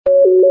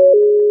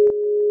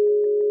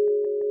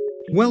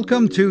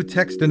Welcome to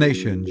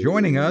Techstination.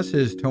 Joining us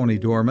is Tony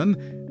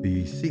Dorman,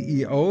 the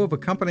CEO of a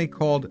company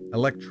called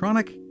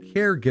Electronic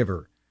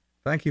Caregiver.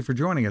 Thank you for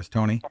joining us,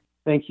 Tony.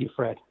 Thank you,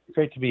 Fred.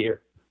 Great to be here.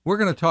 We're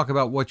going to talk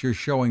about what you're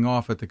showing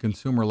off at the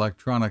Consumer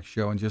Electronics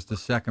Show in just a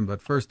second, but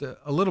first, a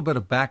little bit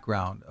of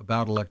background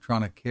about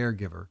Electronic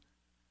Caregiver.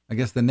 I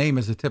guess the name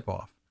is a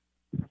tip-off.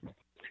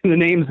 The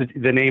name's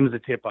a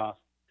tip-off.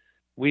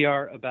 We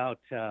are about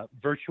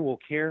virtual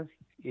care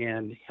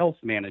and health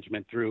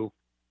management through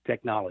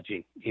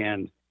technology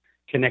and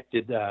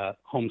connected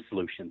home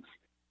solutions.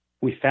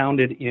 We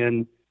founded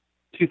in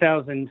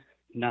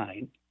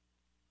 2009.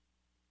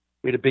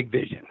 We had a big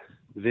vision.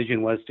 The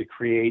vision was to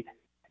create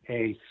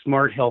a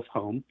smart health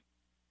home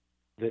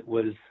that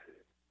was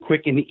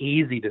quick and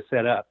easy to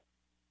set up,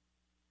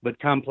 but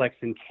complex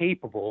and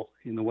capable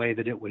in the way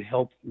that it would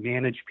help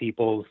manage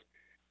people's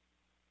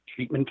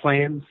treatment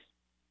plans,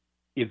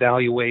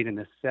 evaluate and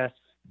assess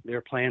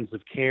their plans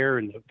of care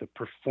and the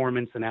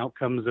performance and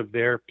outcomes of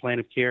their plan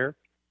of care,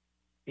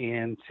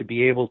 and to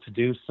be able to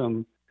do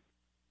some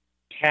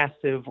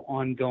passive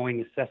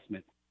ongoing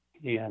assessment.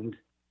 And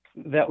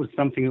that was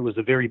something that was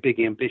a very big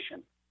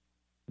ambition,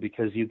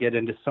 because you get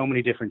into so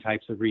many different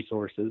types of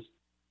resources.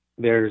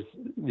 There's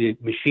the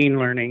machine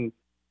learning,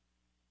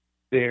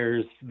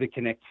 there's the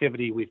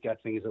connectivity. We've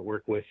got things that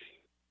work with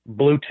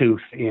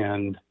Bluetooth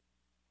and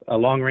a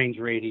long-range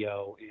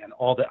radio and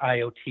all the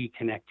IoT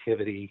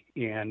connectivity,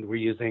 and we're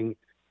using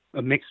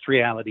a mixed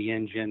reality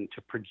engine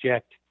to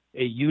project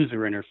a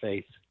user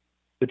interface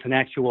that's an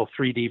actual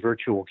 3D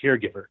virtual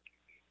caregiver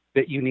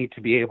that you need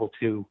to be able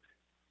to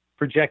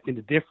project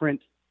into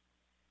different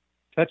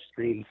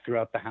touchscreens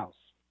throughout the house.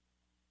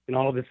 And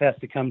all of this has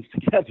to come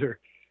together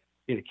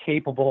in a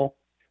capable,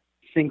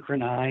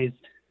 synchronized,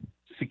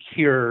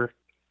 secure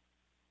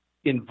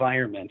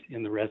environment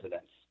in the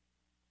residence.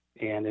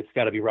 And it's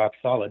got to be rock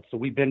solid. So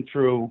we've been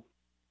through,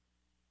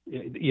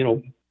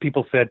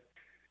 people said,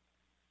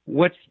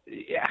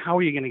 how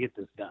are you going to get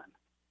this done?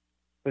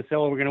 I said,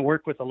 well, we're going to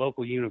work with a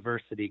local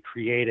university,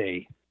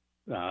 create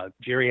a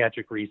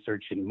geriatric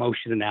research and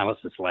motion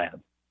analysis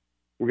lab.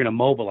 We're going to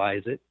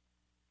mobilize it,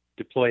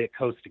 deploy it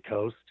coast to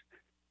coast,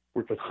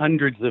 work with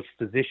hundreds of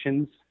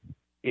physicians,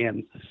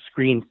 and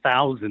screen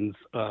thousands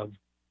of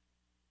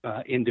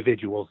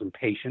individuals and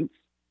patients.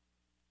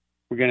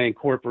 We're going to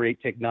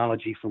incorporate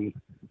technology from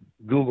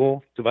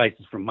Google,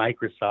 devices from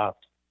Microsoft,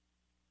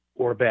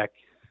 Orbeck,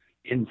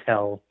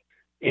 Intel,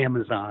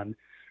 Amazon,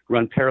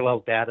 run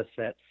parallel data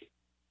sets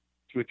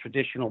through a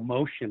traditional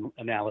motion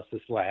analysis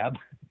lab.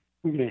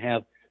 We're going to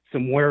have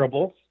some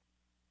wearables.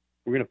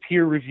 We're going to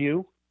peer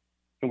review,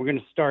 and we're going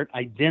to start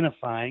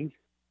identifying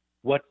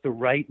what the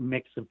right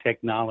mix of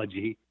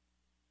technology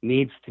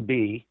needs to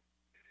be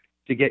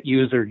to get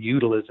user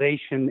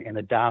utilization and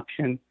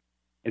adoption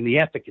and the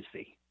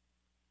efficacy.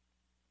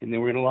 And then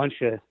we're going to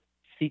launch a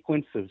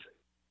sequence of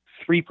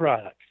 3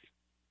 products.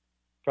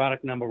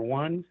 Product number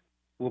 1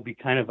 will be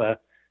kind of a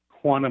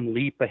quantum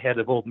leap ahead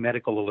of old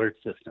medical alert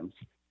systems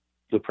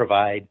to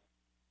provide,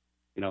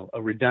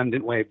 a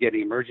redundant way of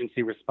getting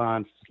emergency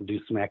response, do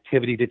some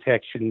activity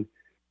detection.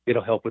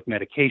 It'll help with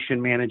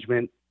medication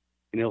management,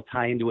 and it'll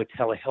tie into a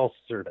telehealth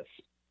service.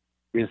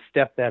 We're going to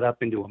step that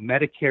up into a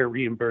Medicare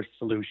reimbursed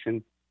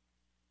solution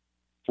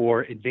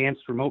for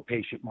advanced remote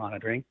patient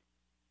monitoring,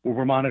 where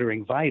we're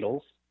monitoring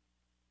vitals.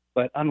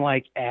 But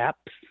unlike apps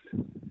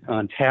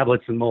on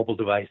tablets and mobile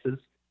devices,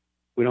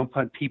 we don't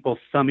put people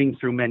thumbing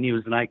through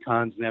menus and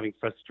icons and having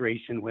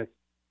frustration with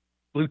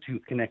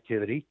Bluetooth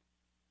connectivity.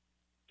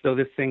 So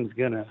this thing's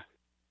going to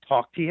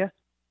talk to you.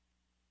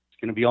 It's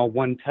going to be all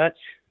one touch.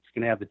 It's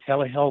going to have the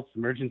telehealth,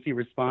 emergency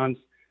response,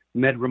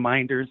 med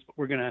reminders.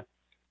 We're going to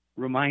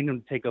remind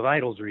them to take a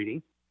vitals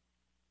reading,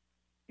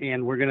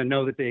 and we're going to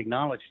know that they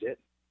acknowledged it.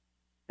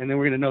 And then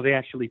we're going to know they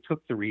actually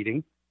took the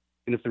reading.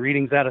 And if the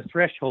reading's out of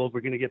threshold,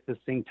 we're going to get this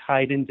thing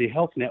tied into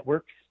health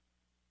networks,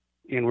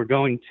 and we're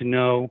going to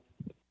know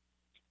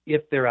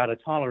if they're out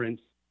of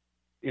tolerance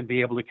and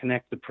be able to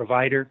connect the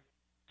provider,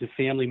 the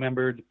family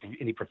member,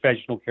 any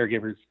professional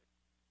caregivers,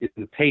 and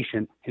the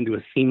patient into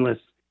a seamless,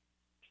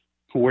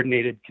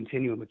 coordinated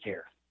continuum of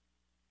care,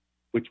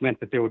 which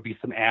meant that there would be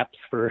some apps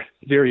for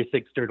various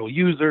external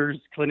users,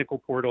 clinical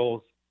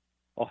portals,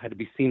 all had to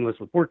be seamless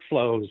with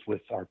workflows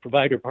with our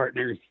provider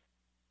partners.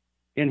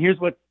 And here's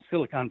what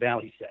Silicon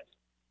Valley said.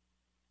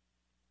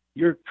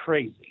 You're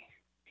crazy.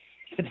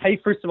 I said, hey,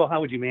 first of all, how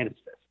would you manage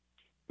this?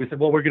 We said,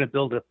 well, we're going to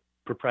build a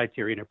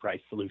proprietary enterprise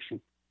solution.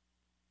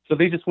 So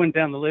they just went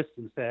down the list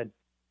and said,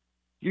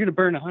 you're going to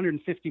burn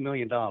 $150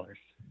 million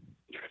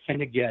trying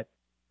to get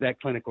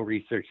that clinical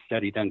research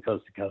study done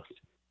coast to coast.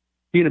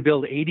 You're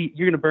going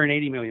to burn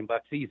 $80 million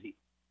easy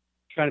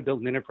trying to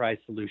build an enterprise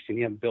solution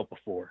you haven't built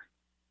before.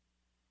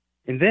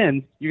 And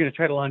then you're going to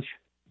try to launch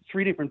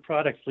 3 different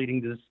products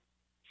leading to this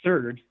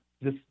third,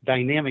 this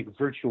dynamic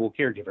virtual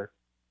caregiver.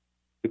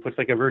 It puts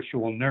like a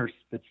virtual nurse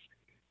that's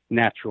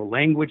natural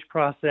language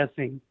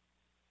processing,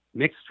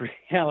 mixed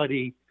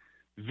reality,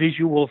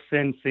 visual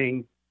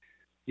sensing,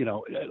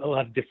 a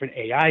lot of different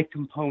AI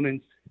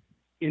components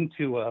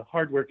into a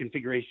hardware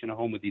configuration, a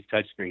home with these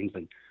touchscreens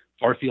and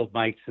far-field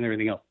mics and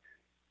everything else.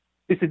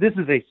 They said, this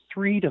is a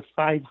 $300 to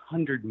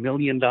 $500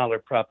 million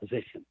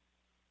proposition,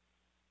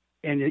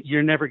 and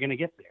you're never going to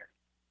get there.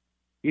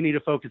 You need to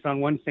focus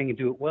on one thing and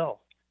do it well.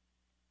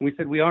 And we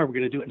said, we're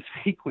going to do it in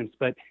sequence,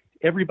 but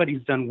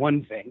everybody's done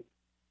one thing.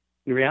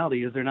 The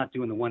reality is they're not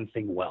doing the one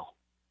thing well,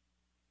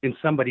 and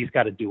somebody's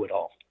got to do it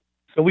all.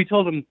 So we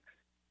told them,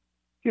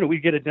 we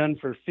get it done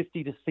for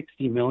 50 to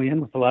 60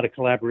 million with a lot of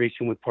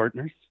collaboration with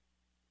partners.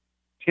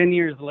 10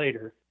 years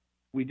later,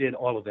 we did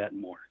all of that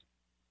and more.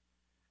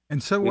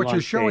 And so what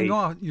you're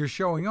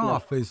showing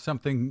off is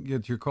something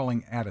that you're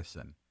calling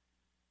Addison.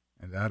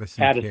 And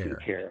Addison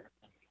Care.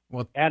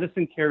 Well,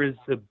 Addison Care is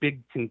the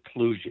big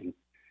conclusion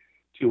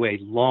to a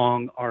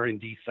long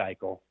R&D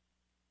cycle,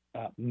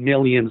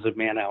 millions of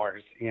man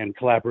hours, and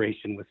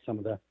collaboration with some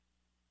of the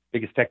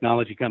biggest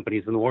technology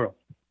companies in the world.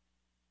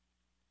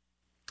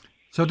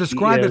 So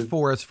describe it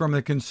for us from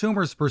the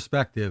consumer's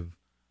perspective.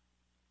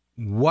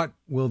 What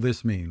will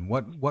this mean?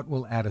 What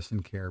will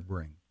Addison Care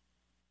bring?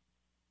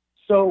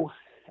 So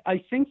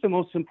I think the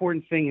most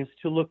important thing is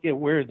to look at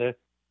where the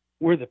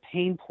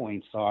pain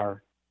points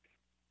are,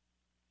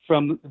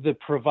 from the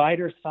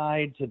provider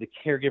side to the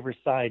caregiver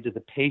side to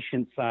the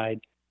patient side,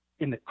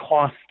 in the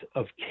cost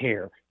of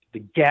care, the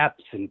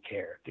gaps in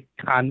care, the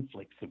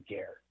conflicts of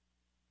care.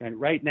 And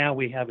right now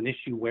we have an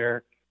issue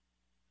where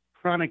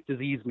chronic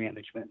disease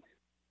management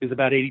is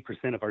about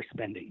 80% of our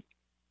spending.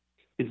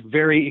 It's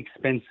very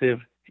expensive,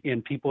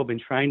 and people have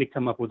been trying to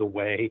come up with a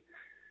way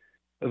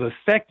of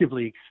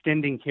effectively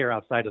extending care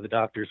outside of the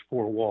doctor's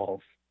four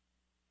walls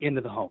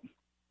into the home.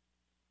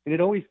 And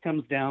it always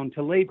comes down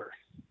to labor.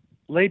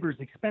 Labor is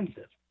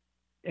expensive,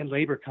 and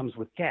labor comes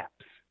with gaps.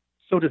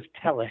 So does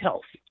telehealth,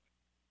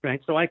 right?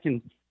 So I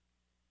can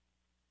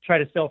try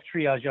to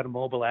self-triage on a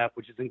mobile app,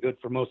 which isn't good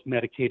for most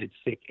medicated,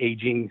 sick,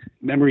 aging,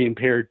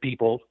 memory-impaired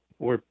people,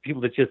 or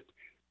people that just,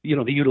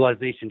 the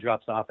utilization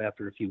drops off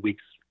after a few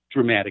weeks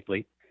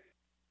dramatically.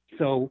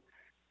 So,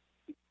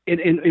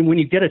 and when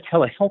you get a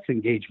telehealth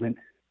engagement,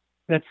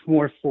 that's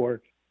more for,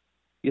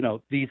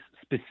 these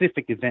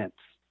specific events.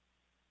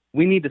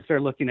 We need to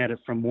start looking at it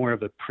from more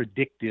of a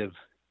predictive,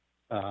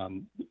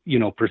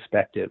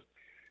 perspective,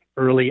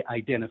 early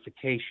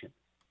identification,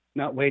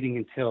 not waiting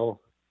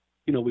until,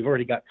 we've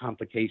already got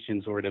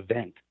complications or an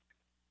event.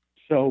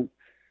 So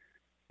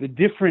the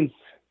difference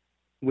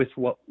with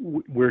what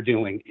we're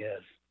doing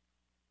is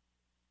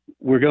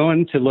we're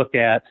going to look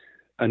at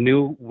a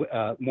new,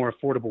 more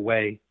affordable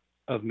way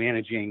of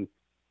managing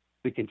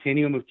the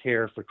continuum of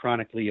care for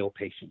chronically ill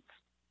patients.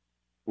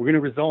 We're going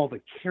to resolve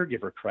a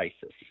caregiver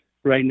crisis.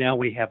 Right now,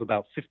 we have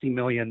about 50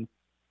 million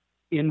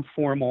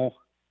informal,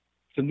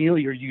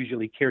 familiar,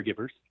 usually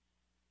caregivers.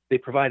 They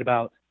provide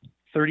about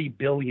 30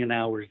 billion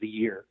hours a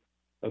year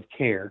of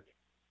care.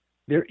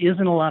 There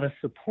isn't a lot of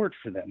support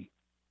for them.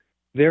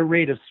 Their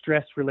rate of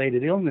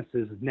stress-related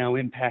illnesses is now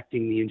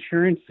impacting the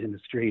insurance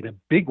industry in a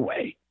big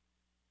way.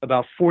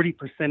 About 40%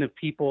 of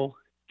people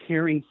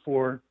caring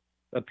for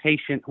a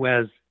patient who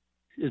has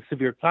a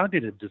severe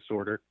cognitive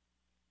disorder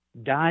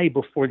die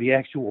before the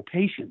actual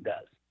patient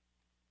does.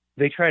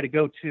 They try to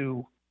go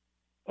to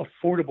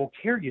affordable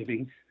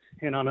caregiving,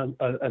 and on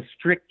a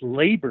strict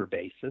labor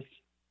basis,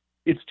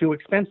 it's too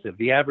expensive.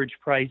 The average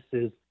price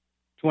is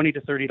 $20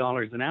 to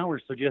 $30 an hour,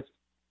 so just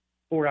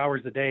 4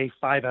 hours a day,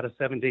 5 out of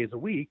 7 days a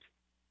week,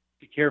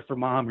 to care for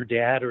mom or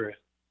dad or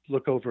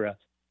look over a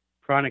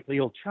chronically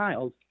ill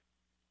child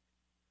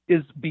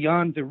is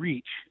beyond the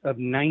reach of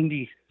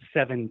 97%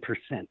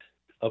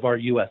 of our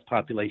U.S.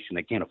 population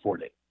that can't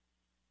afford it.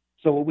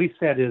 So what we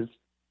said is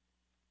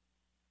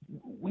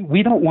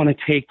we don't want to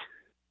take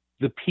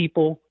the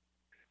people,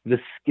 the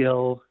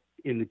skill,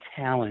 and the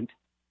talent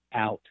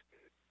out.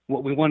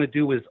 What we want to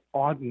do is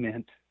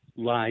augment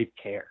live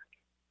care.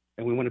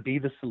 And we want to be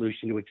the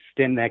solution to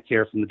extend that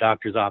care from the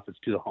doctor's office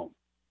to the home.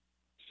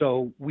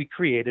 So we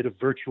created a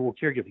virtual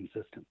caregiving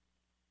system.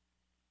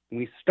 And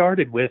we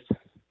started with,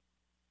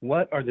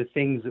 what are the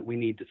things that we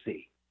need to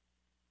see?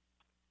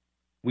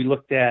 We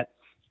looked at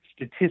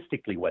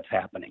statistically what's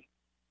happening.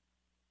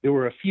 There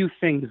were a few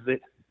things that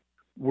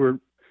were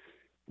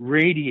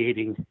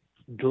radiating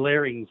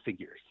glaring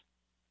figures.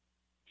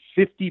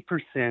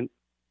 50%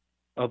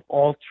 of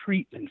all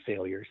treatment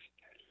failures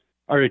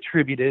are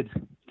attributed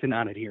to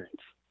non-adherence.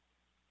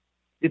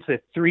 It's a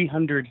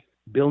 $300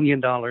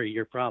 billion a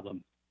year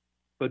problem,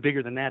 but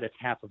bigger than that, it's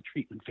half of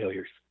treatment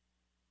failures.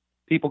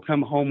 People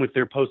come home with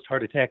their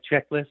post-heart attack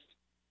checklist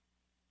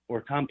or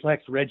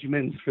complex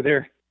regimens for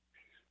their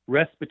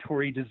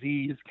respiratory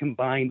disease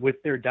combined with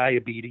their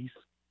diabetes,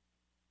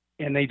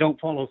 and they don't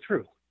follow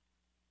through.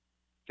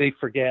 They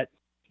forget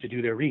to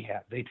do their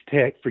rehab. They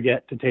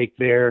forget to take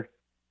their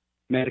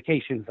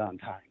medications on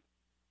time.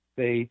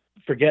 They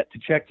forget to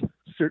check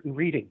certain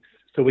readings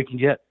so we can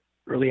get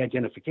early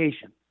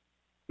identification.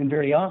 And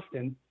very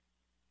often,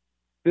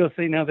 they'll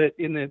say now that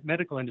in the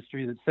medical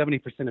industry that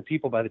 70% of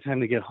people by the time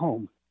they get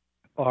home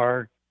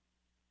are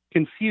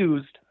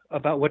confused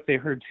about what they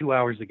heard 2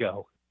 hours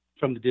ago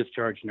from the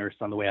discharge nurse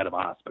on the way out of a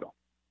hospital.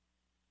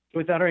 So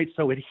we thought, all right,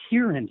 so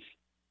adherence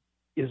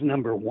is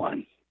number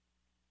one.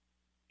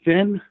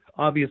 Then,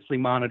 obviously,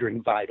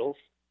 monitoring vitals.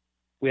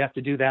 We have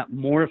to do that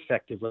more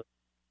effectively.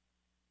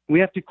 We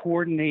have to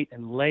coordinate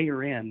and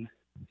layer in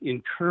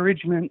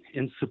encouragement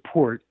and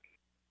support,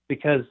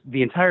 because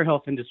the entire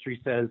health industry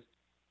says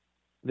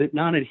that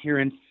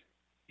non-adherence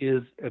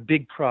is a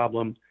big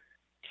problem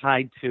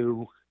tied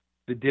to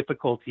the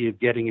difficulty of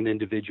getting an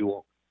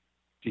individual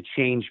to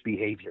change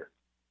behavior.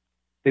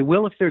 They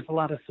will if there's a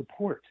lot of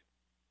support,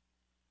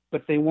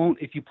 but they won't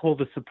if you pull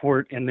the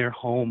support in their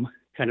home,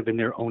 kind of in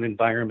their own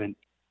environment,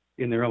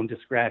 in their own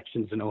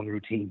distractions and own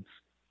routines.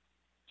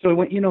 So,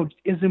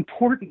 as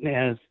important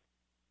as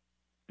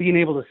being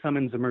able to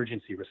summons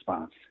emergency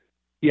response,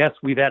 yes,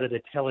 we've added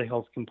a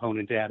telehealth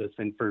component to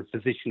Addison for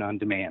physician on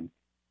demand.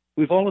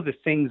 We've all of the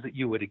things that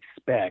you would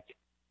expect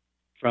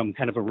from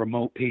kind of a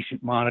remote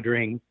patient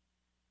monitoring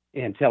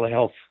and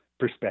telehealth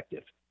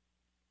perspective.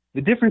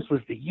 The difference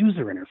was the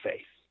user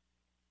interface.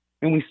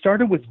 And we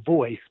started with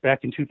voice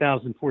back in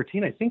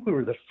 2014. I think we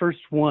were the first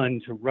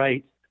one to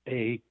write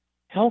a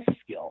health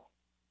skill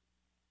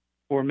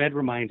for med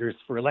reminders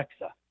for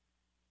Alexa.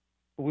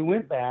 We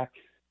went back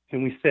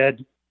and we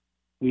said,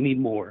 we need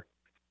more.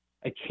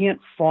 I can't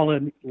fall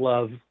in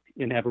love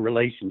and have a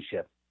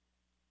relationship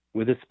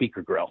with a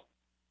speaker grill.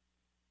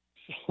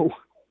 So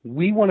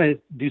we want to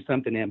do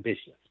something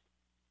ambitious.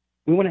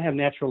 We want to have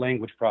natural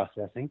language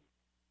processing.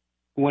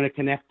 We want to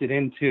connect it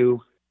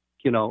into,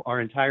 our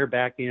entire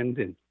back end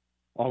and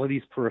all of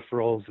these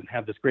peripherals and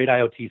have this great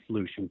IoT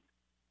solution.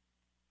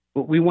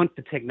 But we want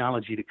the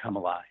technology to come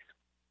alive.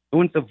 I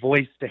want the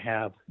voice to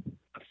have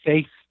a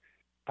face,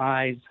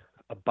 eyes,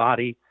 a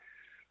body.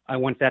 I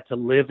want that to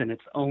live in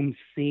its own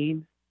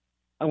scene.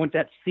 I want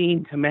that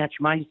scene to match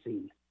my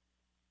scene.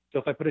 So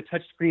if I put a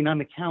touch screen on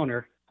the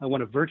counter, I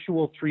want a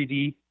virtual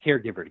 3D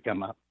caregiver to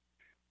come up.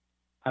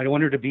 I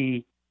want her to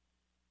be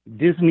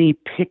Disney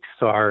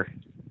Pixar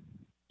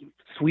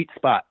sweet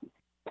spot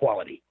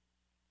quality,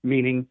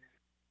 meaning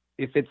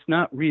if it's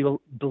not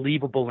real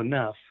believable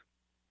enough,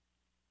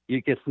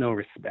 it gets no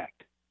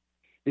respect.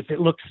 If it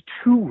looks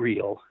too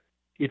real,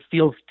 it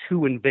feels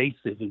too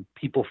invasive and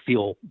people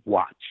feel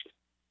watched.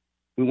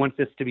 We want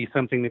this to be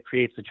something that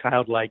creates a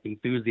childlike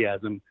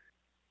enthusiasm,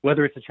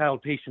 whether it's a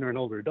child patient or an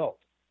older adult.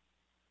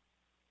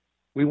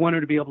 We want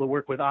her to be able to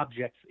work with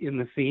objects in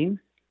the scene.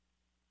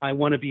 I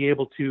want to be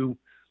able to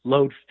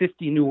load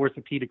 50 new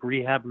orthopedic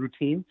rehab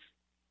routines,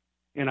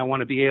 and I want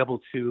to be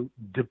able to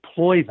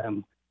deploy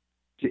them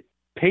to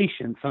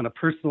patients on a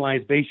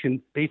personalized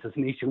basis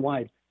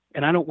nationwide.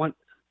 And I don't want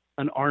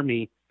an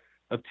army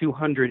of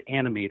 200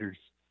 animators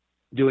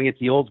doing it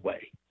the old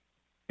way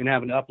and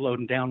having to upload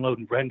and download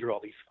and render all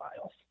these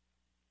files.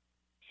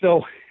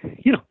 So,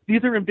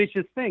 these are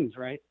ambitious things,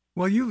 right?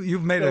 Well,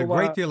 you've made a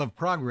great deal of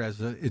progress.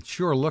 It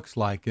sure looks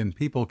like, and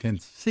people can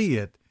see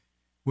it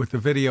with the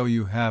video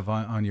you have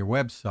on your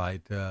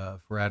website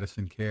for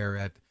Addison Care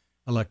at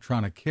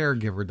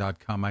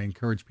electroniccaregiver.com. I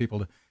encourage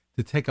people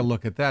to take a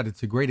look at that.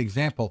 It's a great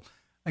example.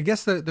 I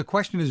guess the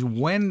question is,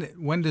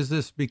 when does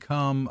this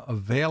become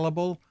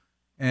available?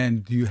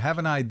 And do you have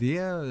an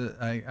idea?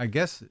 I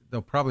guess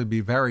there'll probably be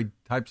varied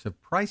types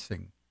of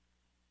pricing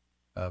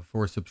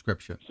for a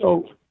subscription.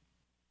 So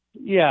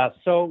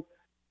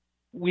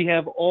we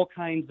have all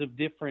kinds of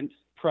different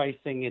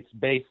pricing. It's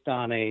based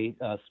on a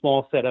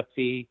small setup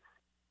fee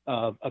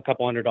of a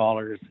couple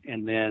 $100,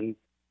 and then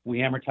we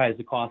amortize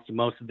the cost of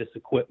most of this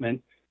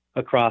equipment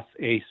across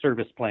a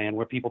service plan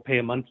where people pay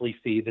a monthly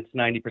fee that's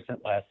 90%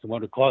 less than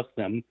what it costs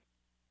them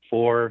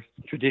for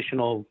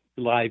traditional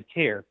live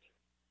care.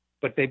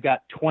 But they've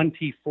got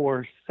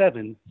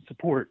 24/7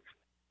 support.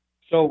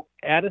 So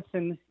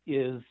Addison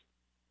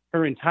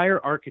her entire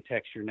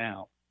architecture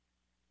now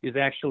is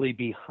actually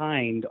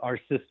behind our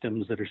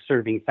systems that are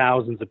serving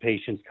thousands of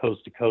patients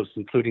coast to coast,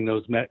 including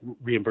those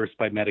reimbursed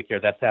by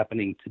Medicare. That's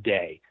happening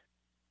today.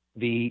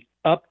 The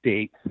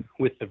update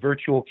with the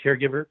virtual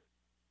caregiver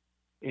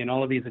and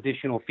all of these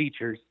additional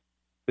features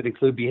that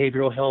include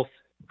behavioral health,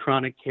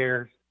 chronic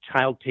care,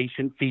 child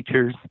patient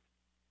features,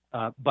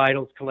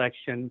 vitals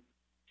collection,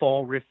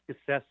 fall risk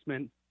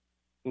assessment.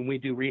 When we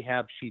do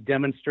rehab, she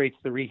demonstrates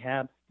the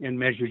rehab and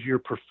measures your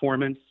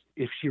performance.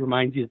 If she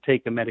reminds you to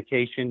take a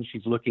medication,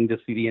 she's looking to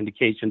see the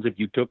indications if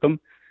you took them,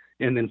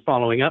 and then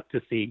following up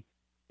to see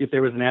if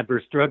there was an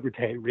adverse drug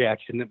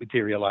reaction that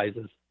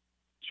materializes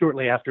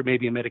shortly after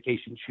maybe a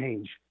medication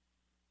change.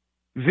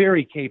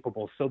 Very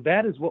capable. So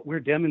that is what we're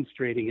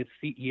demonstrating at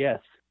CES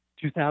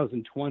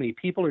 2020.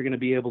 People are going to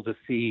be able to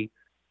see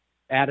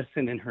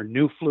Addison in her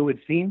new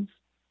fluid scenes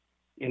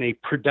in a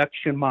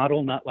production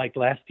model, not like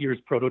last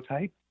year's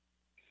prototype.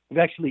 We've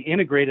actually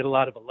integrated a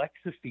lot of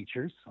Alexa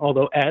features,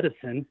 although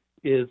Addison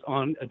is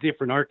on a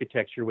different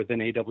architecture within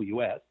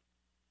AWS.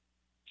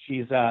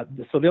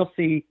 So they'll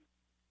see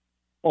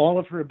all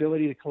of her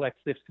ability to collect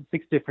six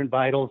different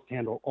vitals, to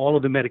handle all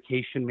of the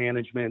medication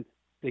management.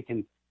 They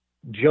can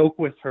joke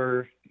with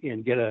her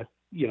and get a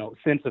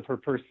sense of her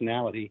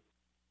personality,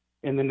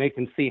 and then they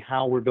can see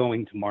how we're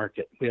going to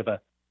market. We have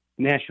a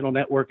national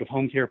network of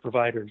home care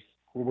providers.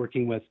 We're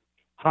working with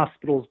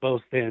hospitals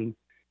both in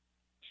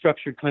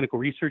structured clinical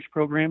research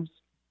programs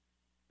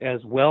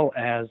as well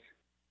as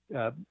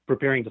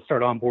preparing to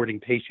start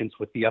onboarding patients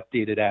with the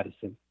updated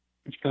Addison,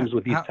 which comes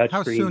with these touchscreens.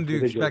 How soon do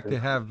you expect to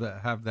have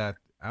that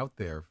out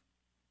there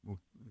with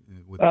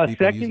people using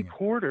it?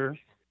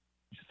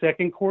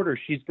 Second quarter,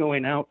 she's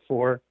going out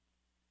for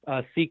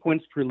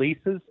sequenced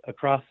releases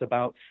across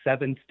about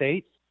 7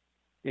 states,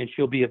 and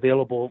she'll be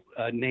available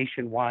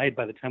nationwide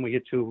by the time we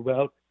get to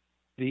about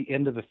the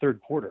end of the third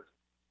quarter.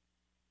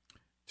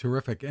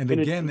 Terrific. And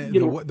again,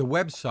 the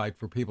website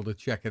for people to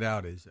check it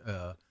out is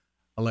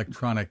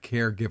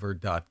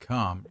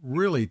electroniccaregiver.com.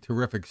 Really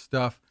terrific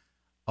stuff.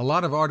 A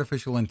lot of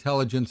artificial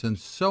intelligence and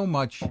so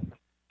much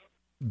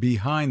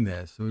behind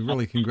this. We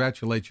really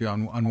congratulate you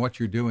on what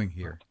you're doing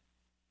here.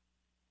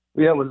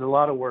 Yeah, it was a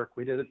lot of work.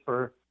 We did it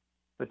for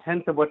the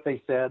 10th of what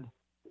they said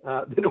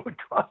that it would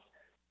cost.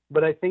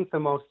 But I think the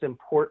most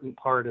important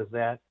part is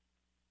that,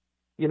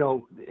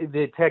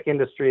 the tech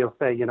industry will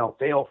say,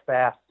 fail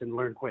fast and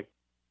learn quick.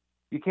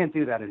 You can't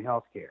do that in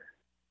healthcare.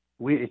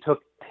 It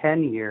took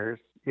 10 years.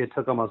 It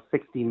took almost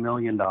 $60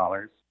 million.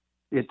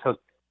 It took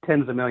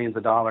tens of millions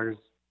of dollars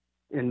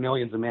and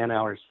millions of man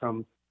hours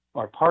from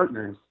our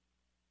partners.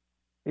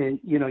 And,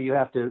 you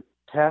have to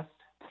test,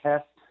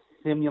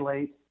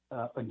 simulate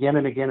again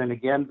and again and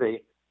again. The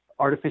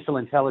artificial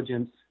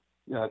intelligence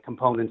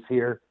components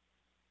here,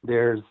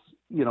 there's,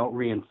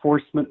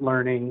 reinforcement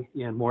learning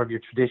and more of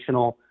your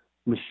traditional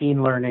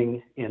machine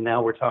learning. And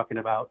now we're talking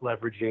about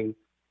leveraging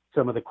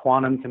some of the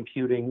quantum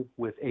computing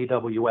with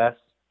AWS.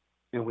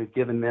 And we've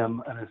given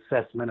them an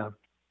assessment of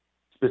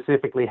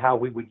specifically how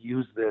we would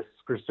use this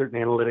for certain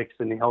analytics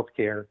in the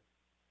healthcare.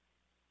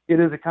 It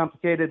is a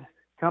complicated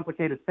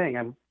thing.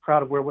 I'm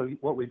proud of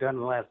what we've done in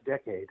the last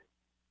decade.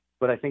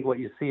 But I think what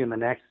you see in the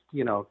next,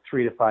 3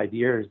 to 5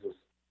 years is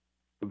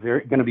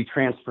going to be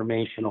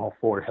transformational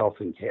for health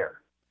and care.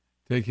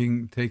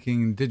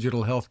 Taking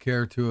digital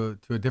healthcare to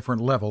a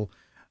different level.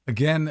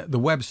 Again, the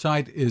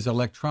website is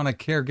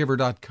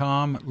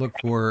electroniccaregiver.com. Look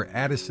for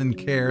Addison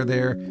Care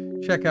there.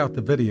 Check out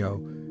the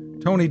video.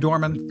 Tony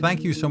Dorman,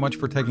 thank you so much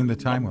for taking the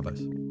time with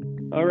us.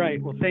 All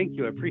right. Well, thank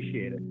you. I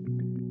appreciate it.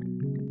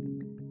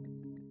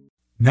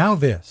 Now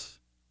this.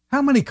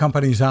 How many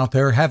companies out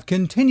there have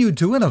continued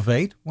to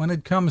innovate when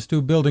it comes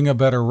to building a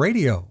better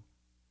radio?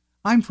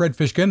 I'm Fred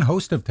Fishkin,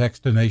 host of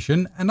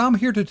Techstination, and I'm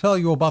here to tell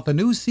you about the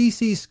new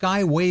CC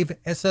Skywave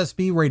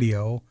SSB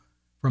radio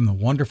from the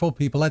wonderful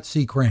people at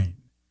C. Crane.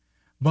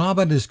 Bob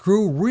and his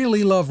crew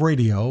really love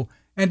radio,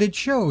 and it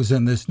shows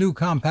in this new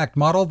compact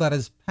model that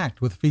is packed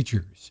with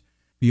features.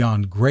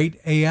 Beyond great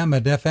AM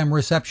and FM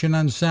reception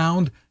and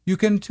sound, you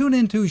can tune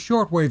into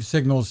shortwave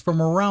signals from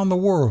around the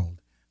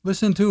world,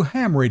 listen to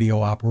ham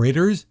radio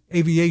operators,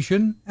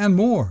 aviation, and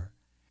more.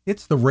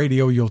 It's the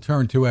radio you'll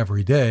turn to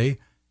every day,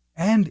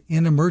 and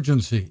in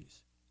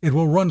emergencies. It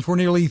will run for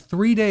nearly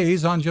 3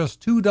 days on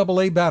just 2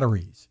 AA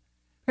batteries.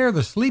 Pair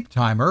the sleep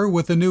timer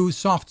with the new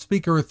Soft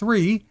Speaker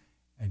 3,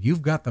 and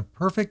you've got the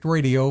perfect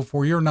radio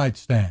for your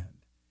nightstand.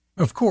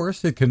 Of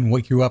course, it can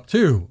wake you up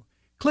too.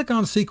 Click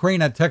on C.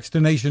 Crane at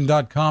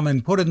Techstination.com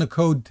and put in the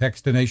code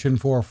Techstination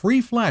for a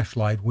free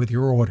flashlight with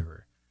your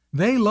order.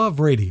 They love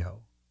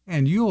radio,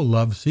 and you'll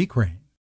love C. Crane.